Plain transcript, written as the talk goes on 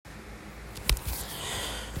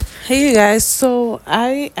Hey you guys, so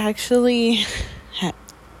I actually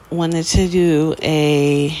wanted to do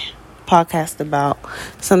a podcast about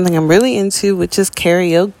something I'm really into, which is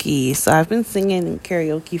karaoke. So I've been singing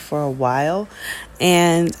karaoke for a while,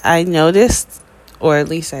 and I noticed, or at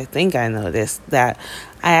least I think I noticed, that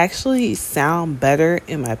I actually sound better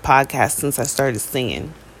in my podcast since I started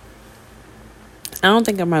singing. I don't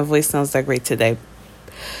think my voice sounds that great today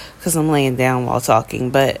because I'm laying down while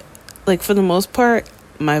talking, but like for the most part,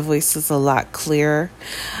 my voice is a lot clearer.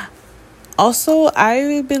 Also,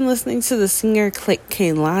 I've been listening to the singer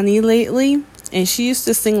Kaylani lately, and she used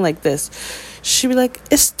to sing like this. She'd be like,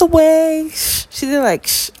 "It's the way." She did like,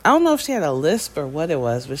 I don't know if she had a lisp or what it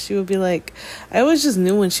was, but she would be like, I always just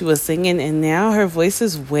knew when she was singing, and now her voice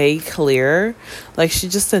is way clearer. Like, she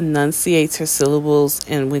just enunciates her syllables,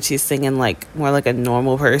 and when she's singing like more like a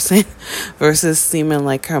normal person versus seeming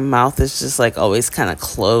like her mouth is just like always kind of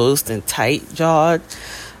closed and tight jawed.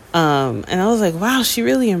 And I was like, wow, she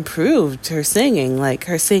really improved her singing, like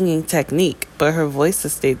her singing technique, but her voice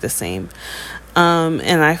has stayed the same.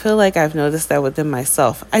 And I feel like I've noticed that within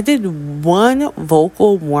myself. I did one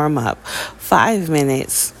vocal warm up, 5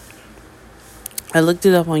 minutes. I looked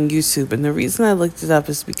it up on YouTube, and the reason I looked it up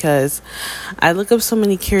is because I look up so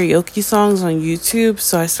many karaoke songs on YouTube,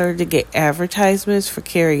 so I started to get advertisements for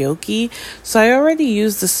karaoke. So I already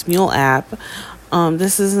used the Smule app.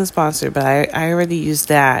 This isn't sponsored, but I already used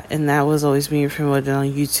that, and that was always being promoted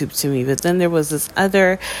on YouTube to me. But then there was this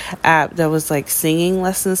other app that was like singing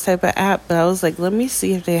lessons type of app, but I was like, let me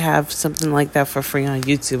see if they have something like that for free on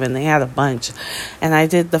YouTube, and they had a bunch. And I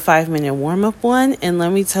did the 5-minute warm-up one, and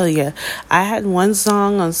let me tell you, I had one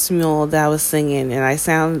song on Smule that I was singing, and I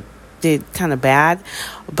sounded kind of bad,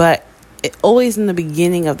 but always in the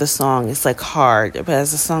beginning of the song it's like hard, but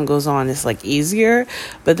as the song goes on it's like easier.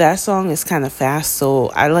 But that song is kind of fast,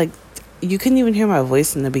 so you couldn't even hear my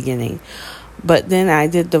voice in the beginning. But then I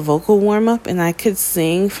did the vocal warm-up, and I could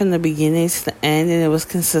sing from the beginning to the end, and it was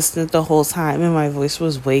consistent the whole time, and my voice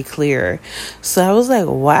was way clearer. So I was like,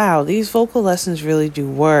 wow, these vocal lessons really do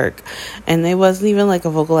work. And it wasn't even like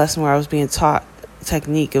a vocal lesson where I was being taught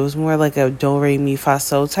technique. It was more like a do re mi fa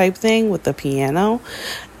so type thing with the piano.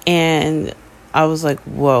 And I was like,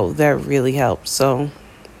 whoa, that really helped. So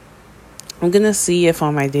I'm going to see if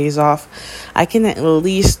on my days off I can at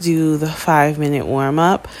least do the 5-minute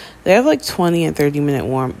warm-up. They have like 20 and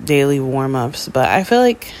 30-minute daily warm-ups. But I feel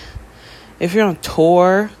like if you're on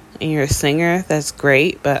tour and you're a singer, that's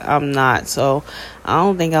great. But I'm not. So I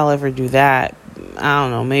don't think I'll ever do that. I don't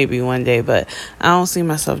know, maybe one day, but I don't see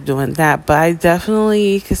myself doing that. But I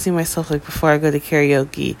definitely could see myself, like, before I go to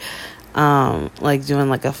karaoke, like doing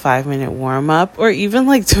like a 5-minute warm-up, or even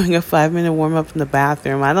like doing a 5-minute warm-up in the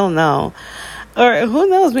bathroom. I don't know, or who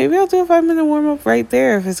knows, maybe I'll do a 5-minute warm-up right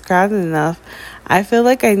there if it's crowded enough. I feel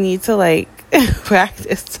like I need to like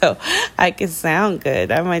practice so I can sound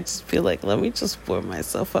good. I might just be like, let me just warm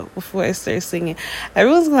myself up before I start singing.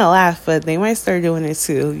 Everyone's gonna laugh, but they might start doing it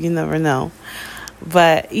too. You never know.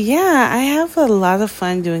 But yeah, I have a lot of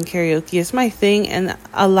fun doing karaoke. It's my thing, and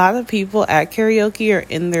a lot of people at karaoke are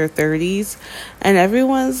in their 30s, and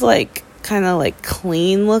everyone's like kind of like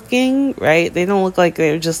clean looking, right? They don't look like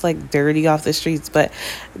they're just like dirty off the streets, but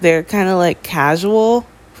they're kind of like casual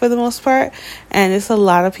for the most part, and it's a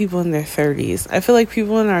lot of people in their 30s. I feel like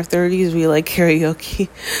people in our 30s, we like karaoke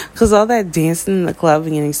because all that dancing in the club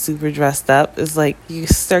and getting super dressed up is like, you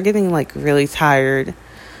start getting like really tired.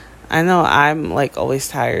 I know I'm like always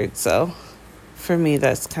tired, so for me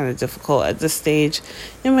that's kind of difficult at this stage.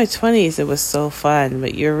 In my 20s it was so fun,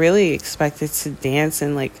 but you're really expected to dance,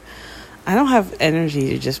 and like I don't have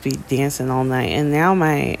energy to just be dancing all night. And now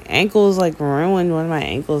my ankle is like ruined. One of my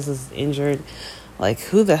ankles is injured. Like,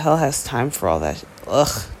 who the hell has time for all that?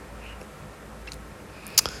 Ugh.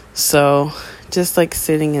 So just like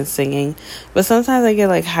sitting and singing. But sometimes I get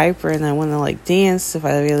like hyper and I want to like dance if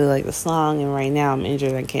I really like the song, and right now I'm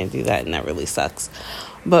injured, I can't do that, and that really sucks.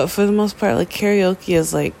 But for the most part, like, karaoke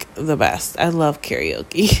is like the best. I love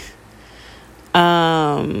karaoke.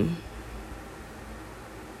 Yeah,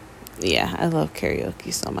 I love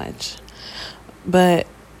karaoke so much. But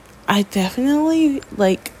I definitely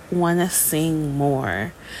like want to sing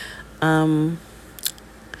more. I'm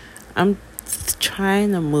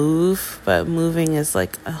trying to move, but moving is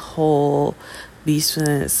like a whole beast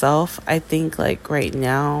within itself. I think like right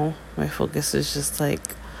now my focus is just like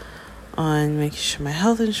on making sure my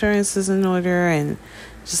health insurance is in order, and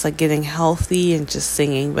just like getting healthy and just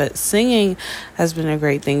singing. But singing has been a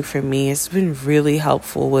great thing for me. It's been really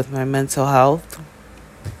helpful with my mental health.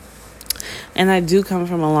 And I do come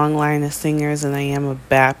from a long line of singers, and I am a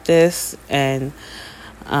Baptist, and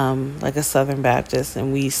like a Southern Baptist,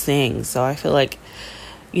 and we sing. So I feel like,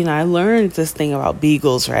 I learned this thing about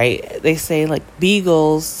beagles, right? They say like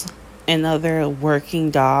beagles and other working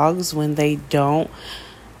dogs, when they don't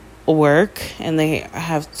work and they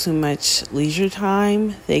have too much leisure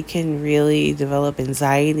time, they can really develop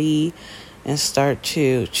anxiety and start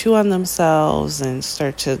to chew on themselves and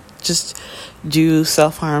start to just do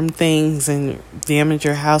self-harm things and damage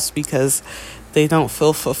your house because they don't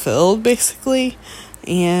feel fulfilled, basically.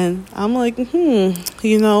 And I'm like,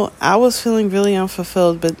 I was feeling really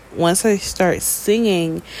unfulfilled, but once I start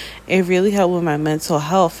singing, it really helped with my mental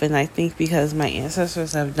health. And I think because my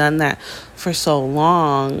ancestors have done that for so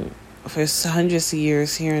long, for hundreds of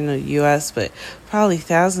years here in the U.S., but probably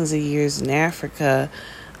thousands of years in Africa,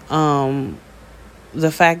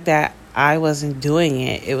 the fact that I wasn't doing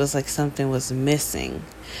it, it was like something was missing.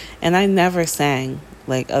 And I never sang,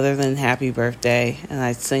 like, other than happy birthday, and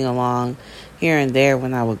I'd sing along here and there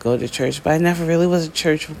when I would go to church, but I never really was a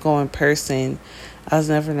church going person. I was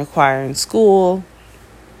never in a choir in school.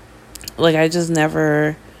 Like, I just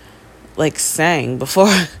never, like, sang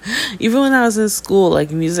before. Even when I was in school,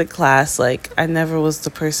 like, music class, like, I never was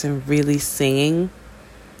the person really singing.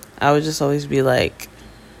 I would just always be like,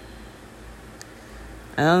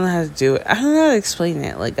 I don't know how to do it. I don't know how to explain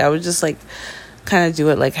it. Like, I would just, like, kind of do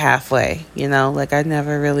it, like, halfway, Like, I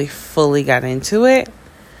never really fully got into it.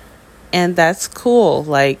 And that's cool,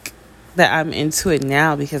 like, that I'm into it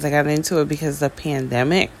now, because I got into it because of the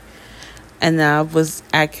pandemic. And I was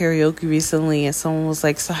at karaoke recently, and someone was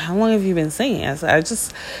like, so how long have you been singing? I said, I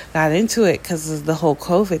just got into it because of the whole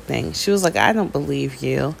COVID thing. She was like, I don't believe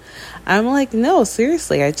you. I'm like, no,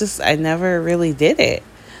 seriously, I never really did it.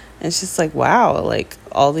 And she's like, wow, like,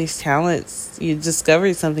 all these talents, you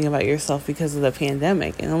discovered something about yourself because of the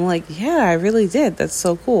pandemic. And I'm like, yeah, I really did. That's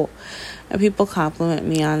so cool. And people compliment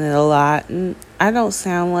me on it a lot. And I don't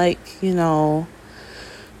sound like,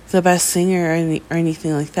 the best singer or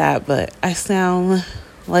anything like that, but I sound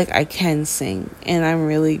like I can sing. And I'm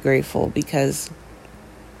really grateful because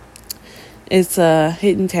it's a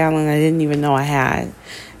hidden talent I didn't even know I had.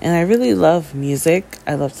 And I really love music.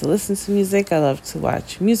 I love to listen to music. I love to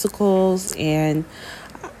watch musicals. And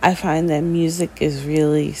I find that music is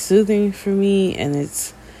really soothing for me. And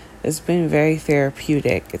it's been very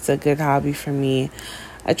therapeutic. It's a good hobby for me.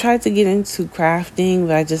 I tried to get into crafting,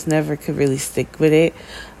 but I just never could really stick with it.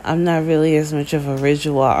 I'm not really as much of a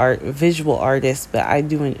visual artist, but I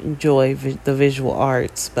do enjoy the visual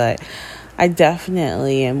arts. But I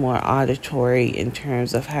definitely am more auditory in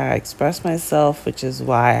terms of how I express myself, which is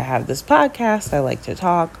why I have this podcast. I like to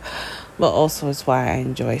talk, but also it's why I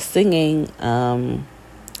enjoy singing. I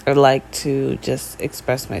like to just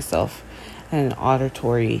express myself in an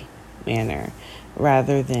auditory manner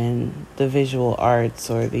rather than the visual arts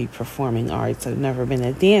or the performing arts. I've never been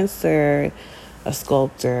a dancer, a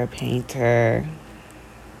sculptor, a painter,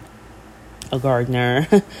 a gardener,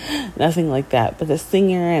 nothing like that, but a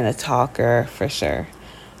singer and a talker for sure.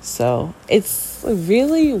 So it's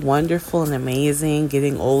really wonderful and amazing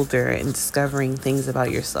getting older and discovering things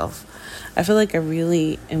about yourself. I feel like I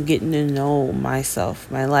really am getting to know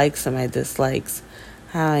myself, my likes and my dislikes,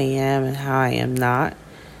 how I am and how I am not.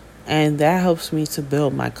 And that helps me to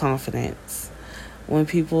build my confidence. When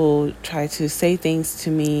people try to say things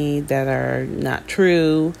to me that are not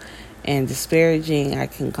true and disparaging, I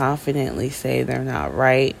can confidently say they're not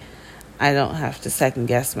right. I don't have to second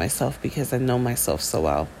guess myself because I know myself so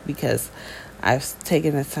well, because I've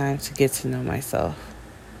taken the time to get to know myself.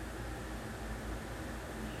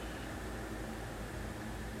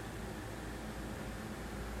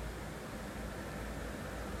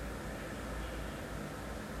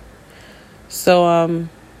 So,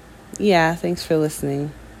 yeah, thanks for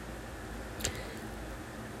listening.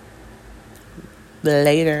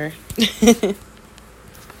 Later.